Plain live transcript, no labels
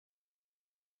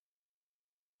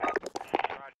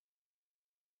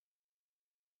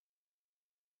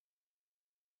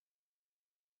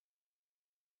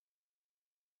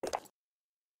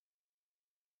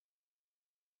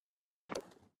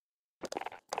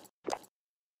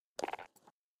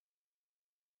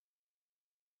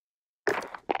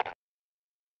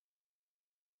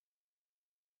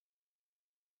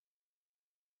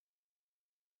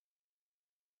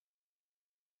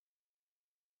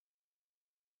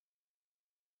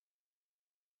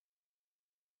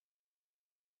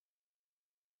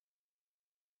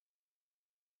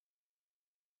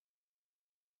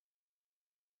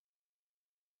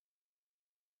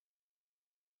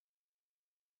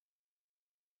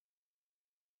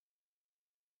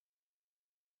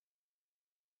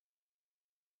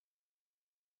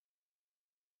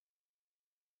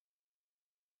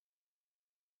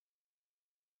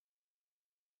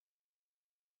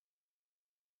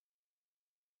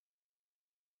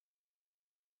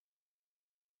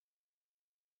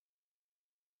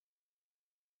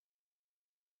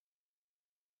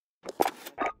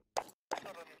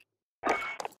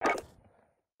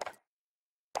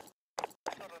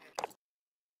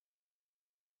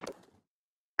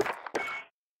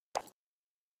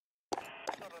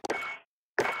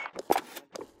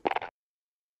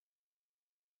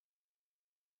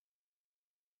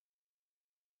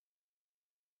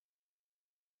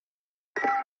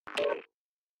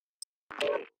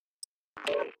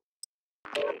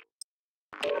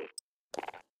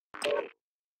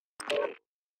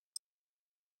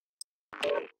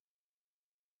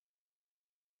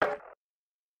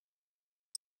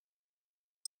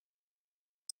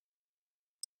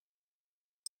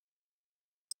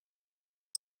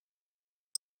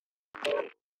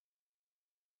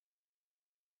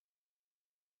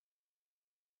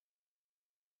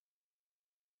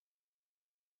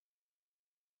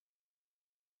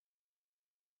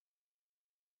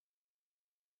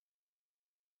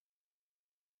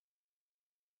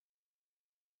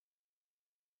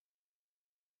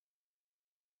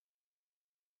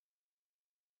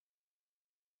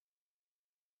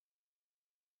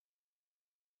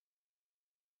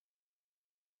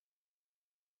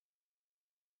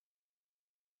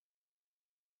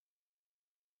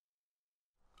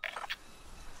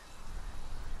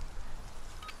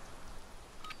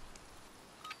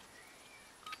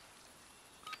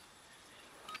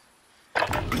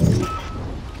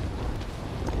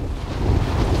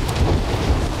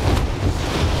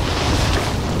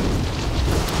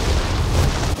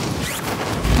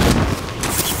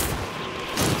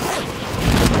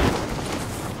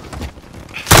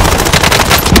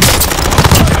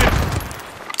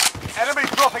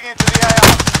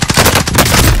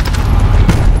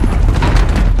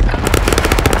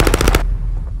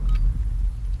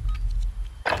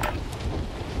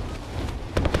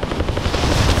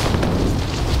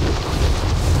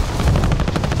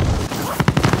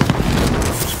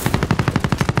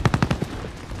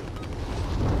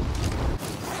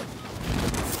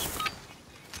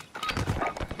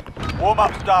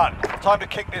Warm-up's done. Time to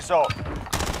kick this off.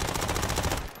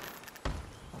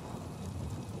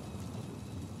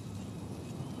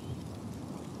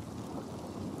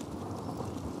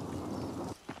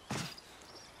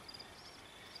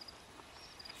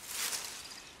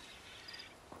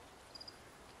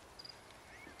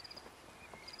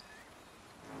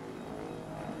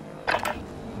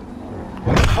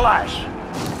 Clash.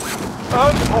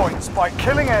 Earn points by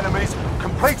killing enemies,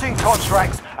 completing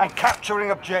contracts, and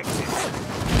capturing objectives.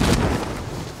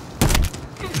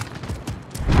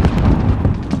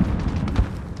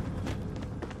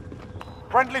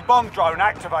 Friendly bomb drone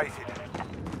activated.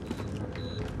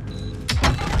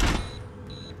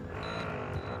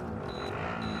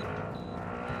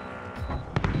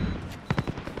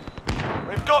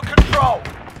 We've got control.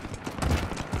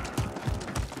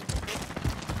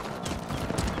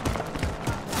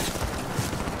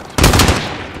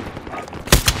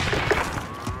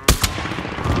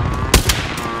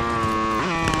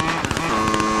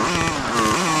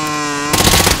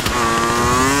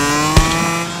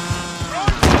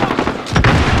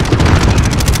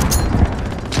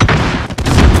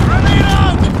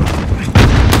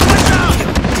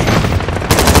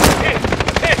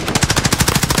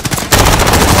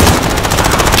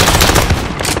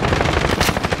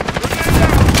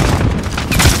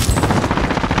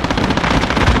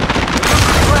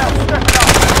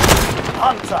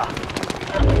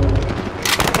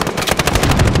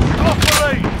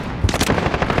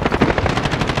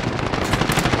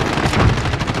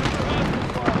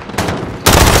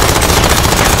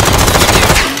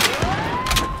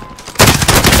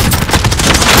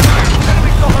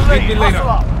 Meet me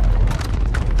later.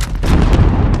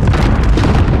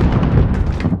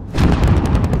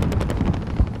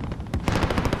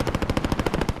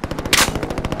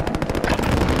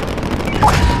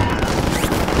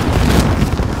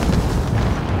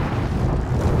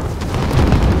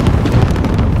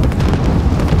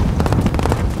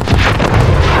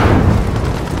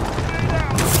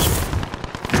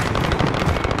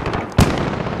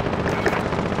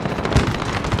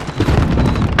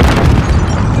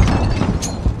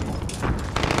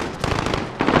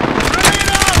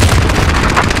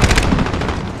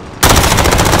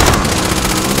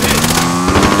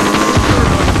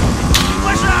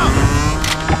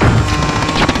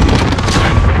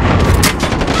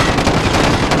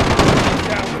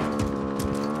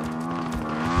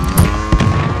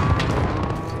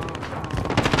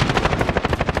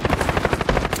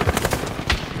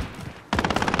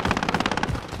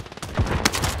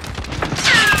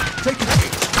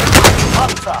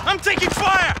 I'm taking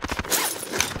fire!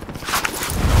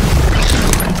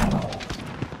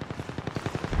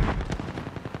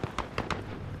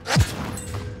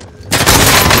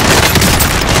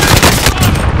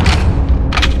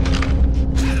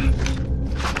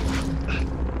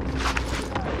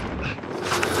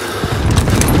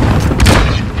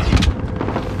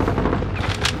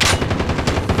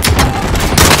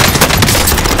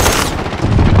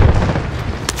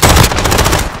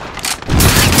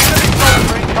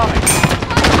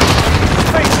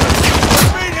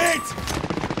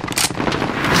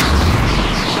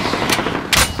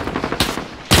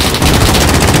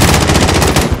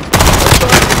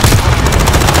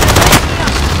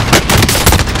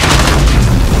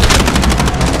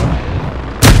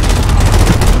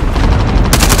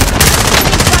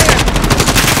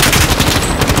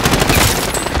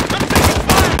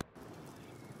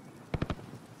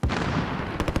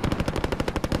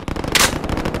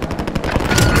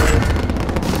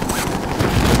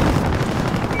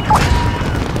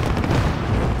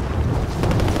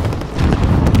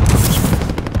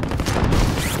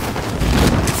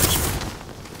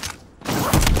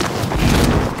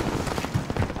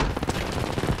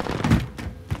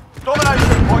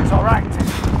 Domination points are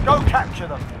active. Go capture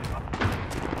them.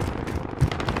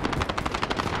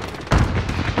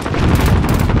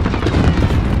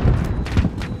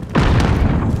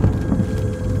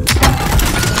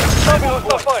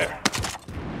 Stop fire!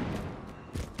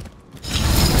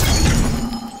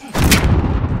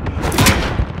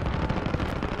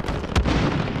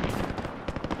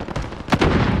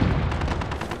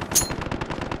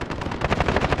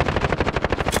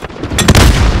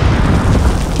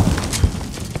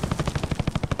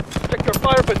 Check your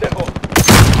fire, pendejo!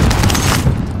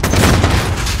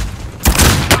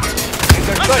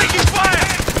 I'm taking fire!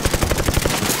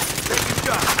 Taking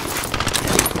shot!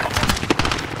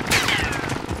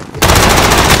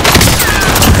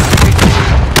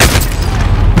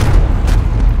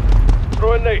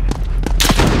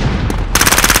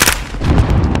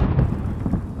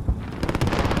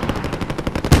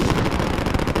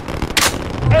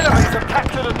 Enemies have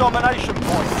captured a domination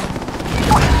point.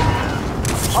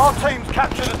 Our team's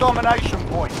captured a domination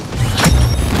point.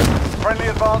 Friendly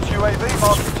advanced UAV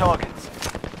marking targets.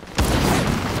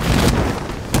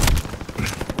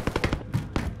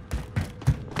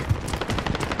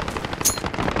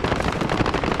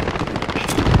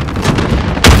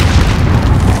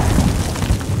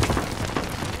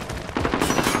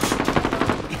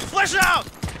 Flash out!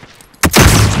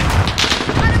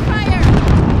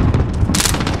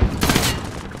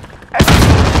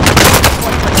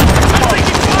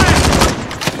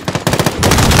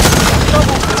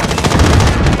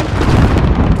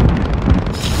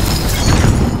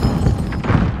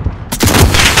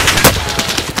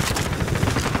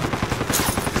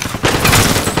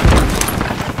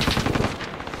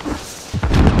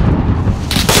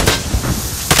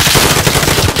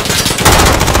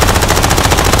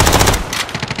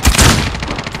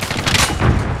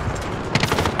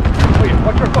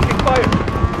 Watch your fucking fire!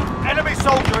 Enemy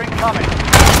soldier incoming!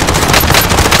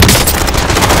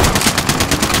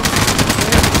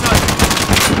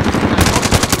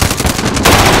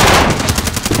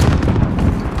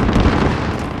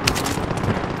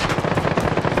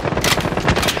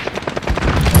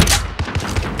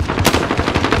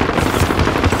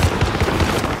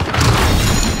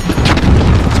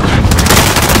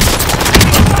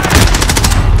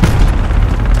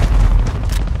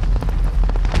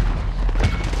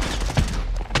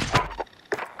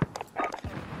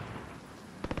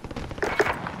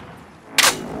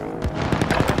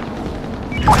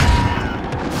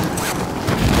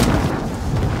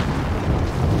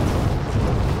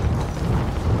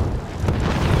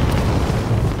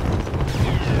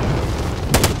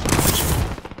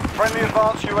 Friendly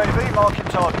advanced UAV marking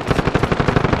target.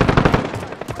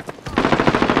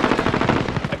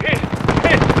 I'm hit! I'm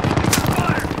hit!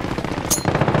 Fire!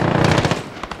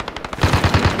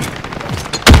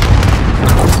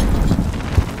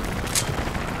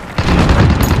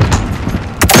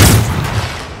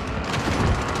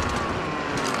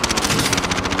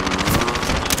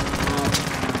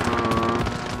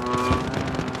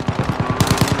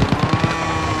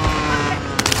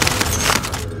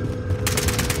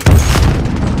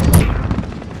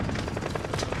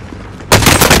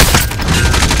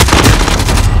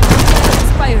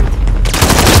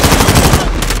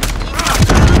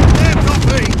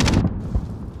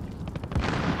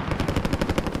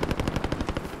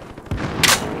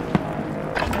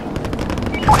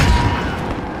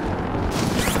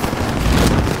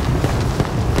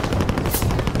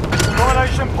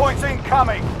 Points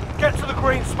incoming. Get to the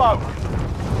green smoke.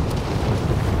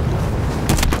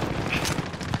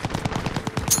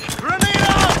 Grenade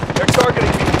out! They're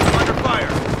targeting me. I'm under fire.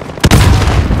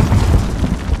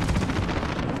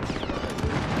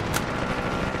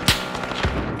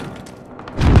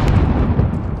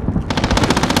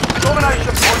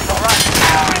 Domination points are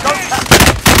active. Don't capture.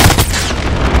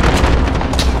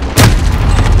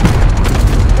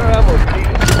 Ammo, please.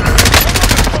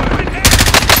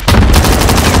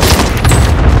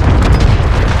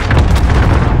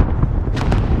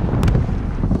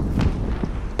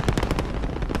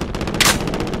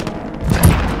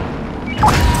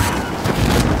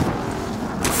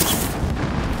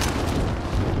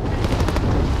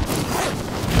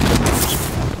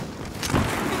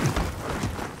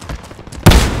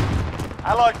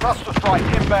 Allied cluster strike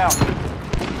inbound.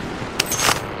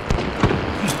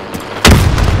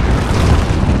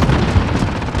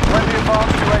 Friendly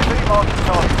advanced UAV marking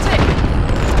target.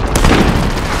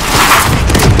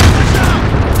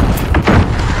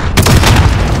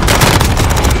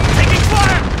 Taking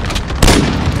fire!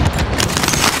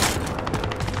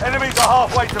 Enemies are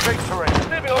halfway to victory.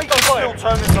 We can still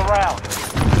turn this around.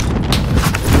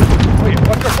 Wait,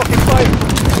 watch your fucking fire!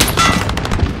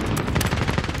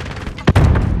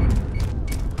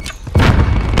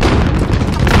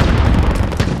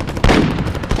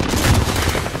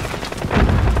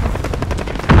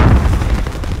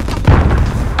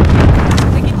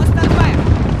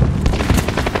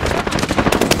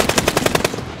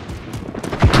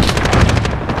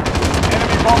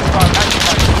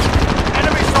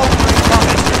 Enemy soldier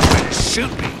incoming.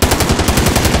 Shoot me!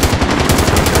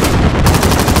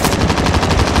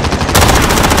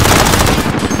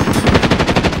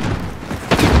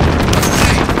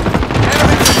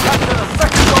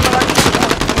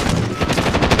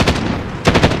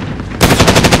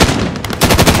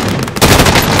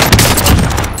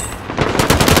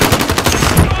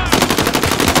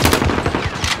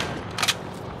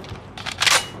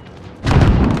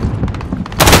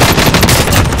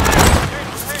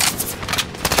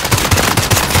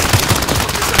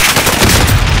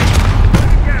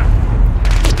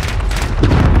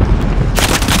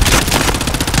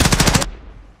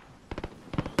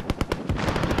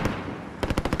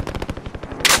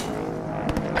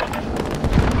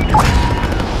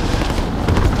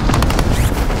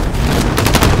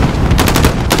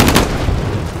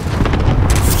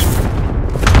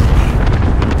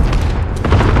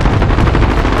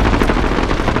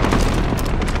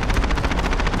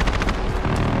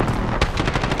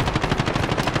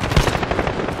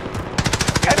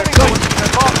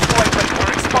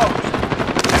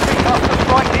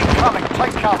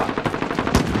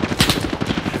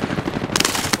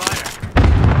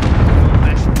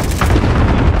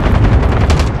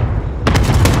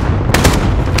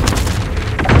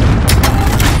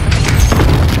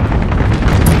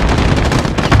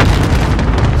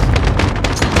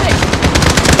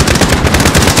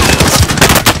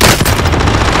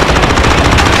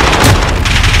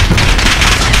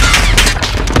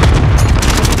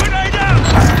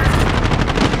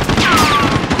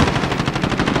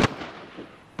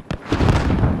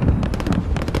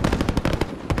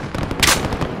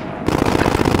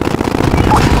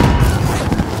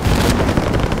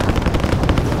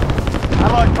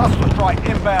 strike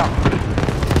inbound.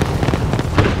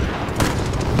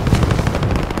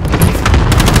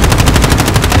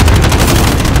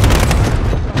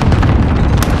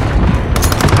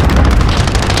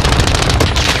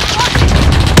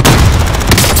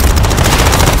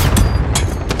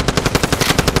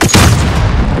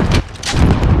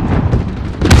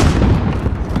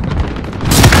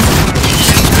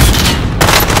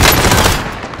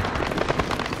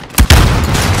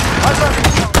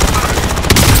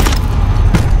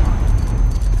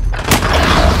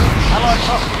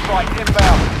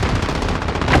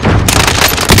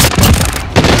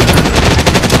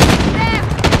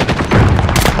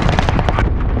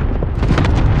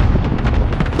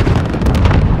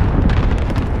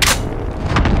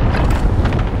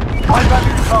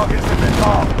 Targets have been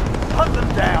marked. Hunt them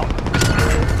down.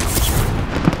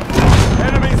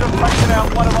 Enemies have taken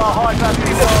out one of our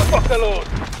high-value targets. Fuck the Lord.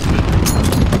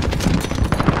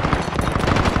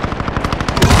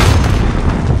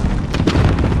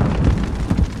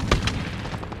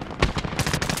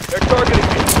 They're targeting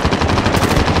me.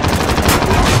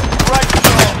 Great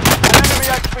shot. An enemy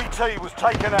HVT was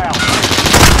taken out.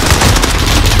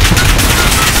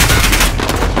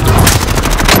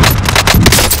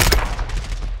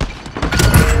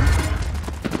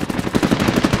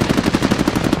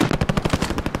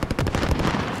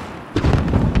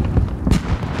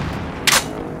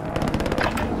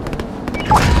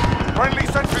 Friendly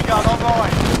sentry gun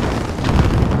online.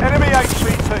 Enemy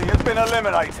HVT has been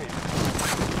eliminated.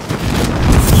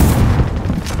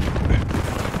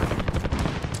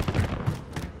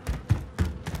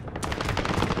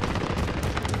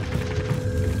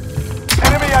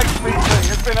 Enemy HVT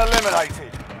has been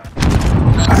eliminated.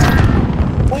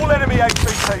 All enemy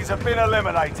HVTs have been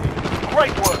eliminated.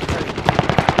 Great work, team.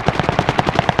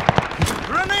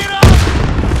 Grenade out!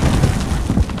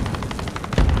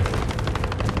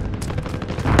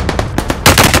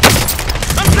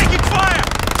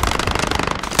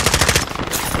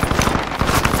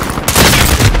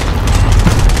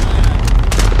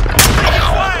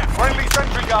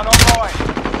 Gun online.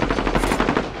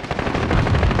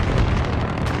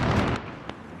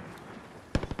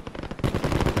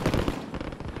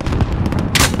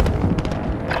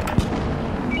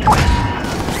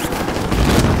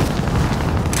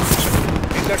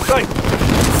 In their sight.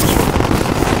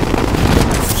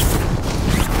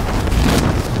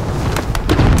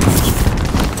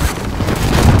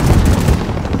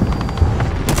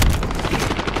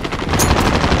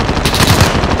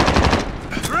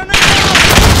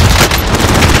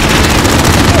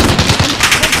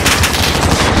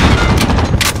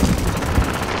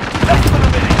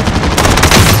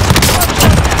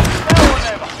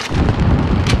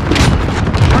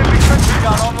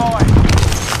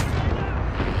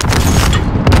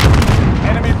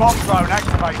 Bomb drone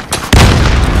activated.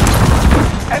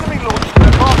 Enemy launched an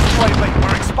advanced UAV.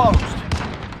 We're exposed.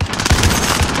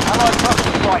 Allied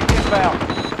cluster strike inbound.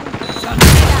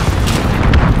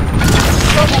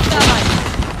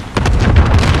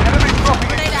 Enemy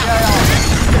dropping into the AR.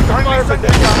 Friendly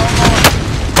sentry gun online.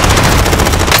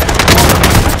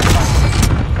 Enemy bomb drone activated.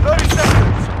 30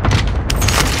 seconds.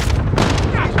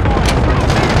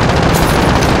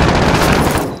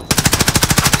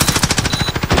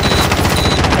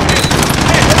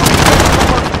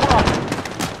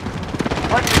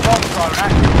 Bomb drone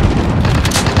active.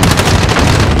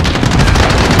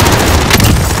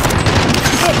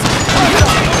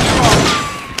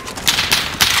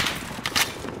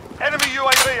 Enemy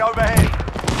UAV overhead.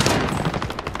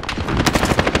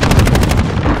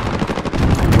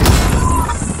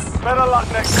 Better luck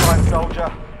next time, soldier.